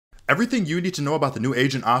Everything you need to know about the new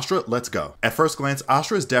agent Astra, let's go. At first glance,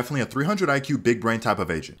 Astra is definitely a 300 IQ big brain type of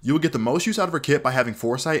agent. You will get the most use out of her kit by having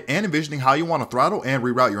foresight and envisioning how you want to throttle and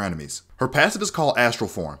reroute your enemies. Her passive is called Astral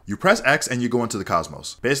Form. You press X and you go into the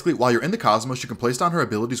cosmos. Basically, while you're in the cosmos, you can place down her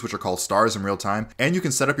abilities, which are called stars, in real time, and you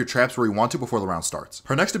can set up your traps where you want to before the round starts.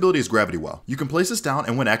 Her next ability is Gravity Well. You can place this down,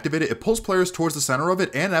 and when activated, it pulls players towards the center of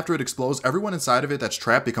it, and after it explodes, everyone inside of it that's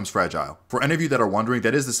trapped becomes fragile. For any of you that are wondering,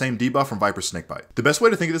 that is the same debuff from Viper's Snakebite. The best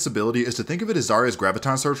way to think of this ability is to think of it as Zarya's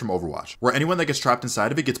Graviton Surge from Overwatch, where anyone that gets trapped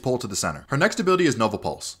inside of it gets pulled to the center. Her next ability is Nova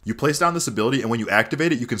Pulse. You place down this ability, and when you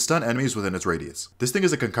activate it, you can stun enemies within its radius. This thing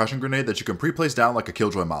is a concussion grenade that you can pre-place down like a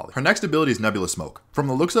Killjoy Molly. Her next ability is Nebula Smoke. From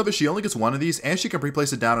the looks of it, she only gets one of these, and she can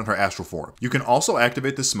pre-place it down in her astral form. You can also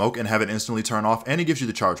activate this smoke and have it instantly turn off, and it gives you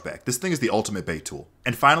the charge back. This thing is the ultimate bait tool.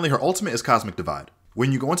 And finally, her ultimate is Cosmic Divide.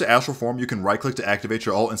 When you go into astral form, you can right click to activate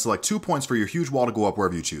your ult and select 2 points for your huge wall to go up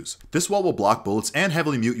wherever you choose. This wall will block bullets and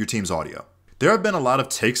heavily mute your team's audio. There have been a lot of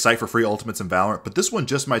take sight for free ultimates in Valorant, but this one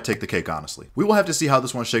just might take the cake, honestly. We will have to see how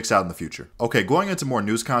this one shakes out in the future. Okay, going into more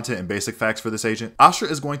news content and basic facts for this agent, Astra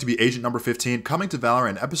is going to be agent number 15 coming to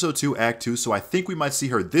Valorant in episode 2 act 2, so I think we might see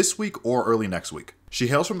her this week or early next week. She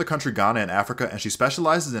hails from the country Ghana in Africa, and she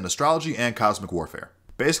specializes in astrology and cosmic warfare.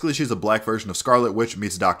 Basically, she's a black version of Scarlet Witch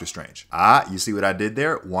meets Doctor Strange. You see what I did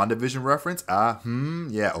there? WandaVision reference?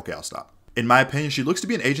 Yeah, okay, I'll stop. In my opinion, she looks to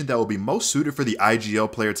be an agent that will be most suited for the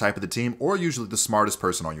IGL player type of the team, or usually the smartest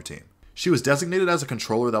person on your team. She was designated as a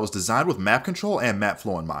controller that was designed with map control and map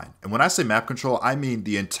flow in mind. And when I say map control, I mean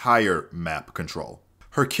the entire map control.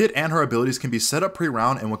 Her kit and her abilities can be set up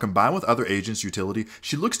pre-round, and when combined with other agents' utility,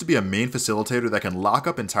 she looks to be a main facilitator that can lock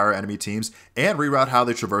up entire enemy teams and reroute how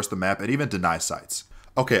they traverse the map and even deny sites.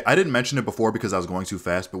 Okay, I didn't mention it before because I was going too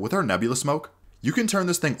fast, but with her Nebula Smoke, you can turn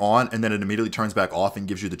this thing on and then it immediately turns back off and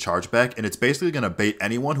gives you the charge back, and it's basically going to bait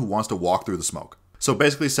anyone who wants to walk through the smoke. So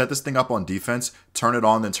basically set this thing up on defense, turn it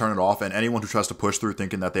on, then turn it off, and anyone who tries to push through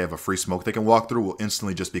thinking that they have a free smoke they can walk through will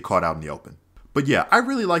instantly just be caught out in the open. But yeah, I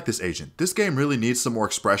really like this agent. This game really needs some more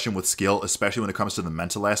expression with skill, especially when it comes to the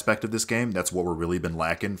mental aspect of this game. That's what we've really been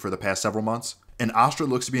lacking for the past several months. And Astra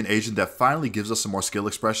looks to be an agent that finally gives us some more skill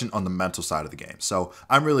expression on the mental side of the game. So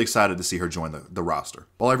I'm really excited to see her join the roster.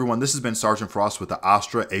 Well everyone, this has been Sergeant Frost with the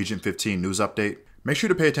Astra Agent 15 news update. Make sure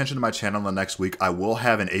to pay attention to my channel in the next week. I will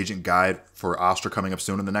have an agent guide for Astra coming up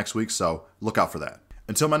soon in the next week, so look out for that.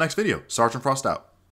 Until my next video, Sergeant Frost out.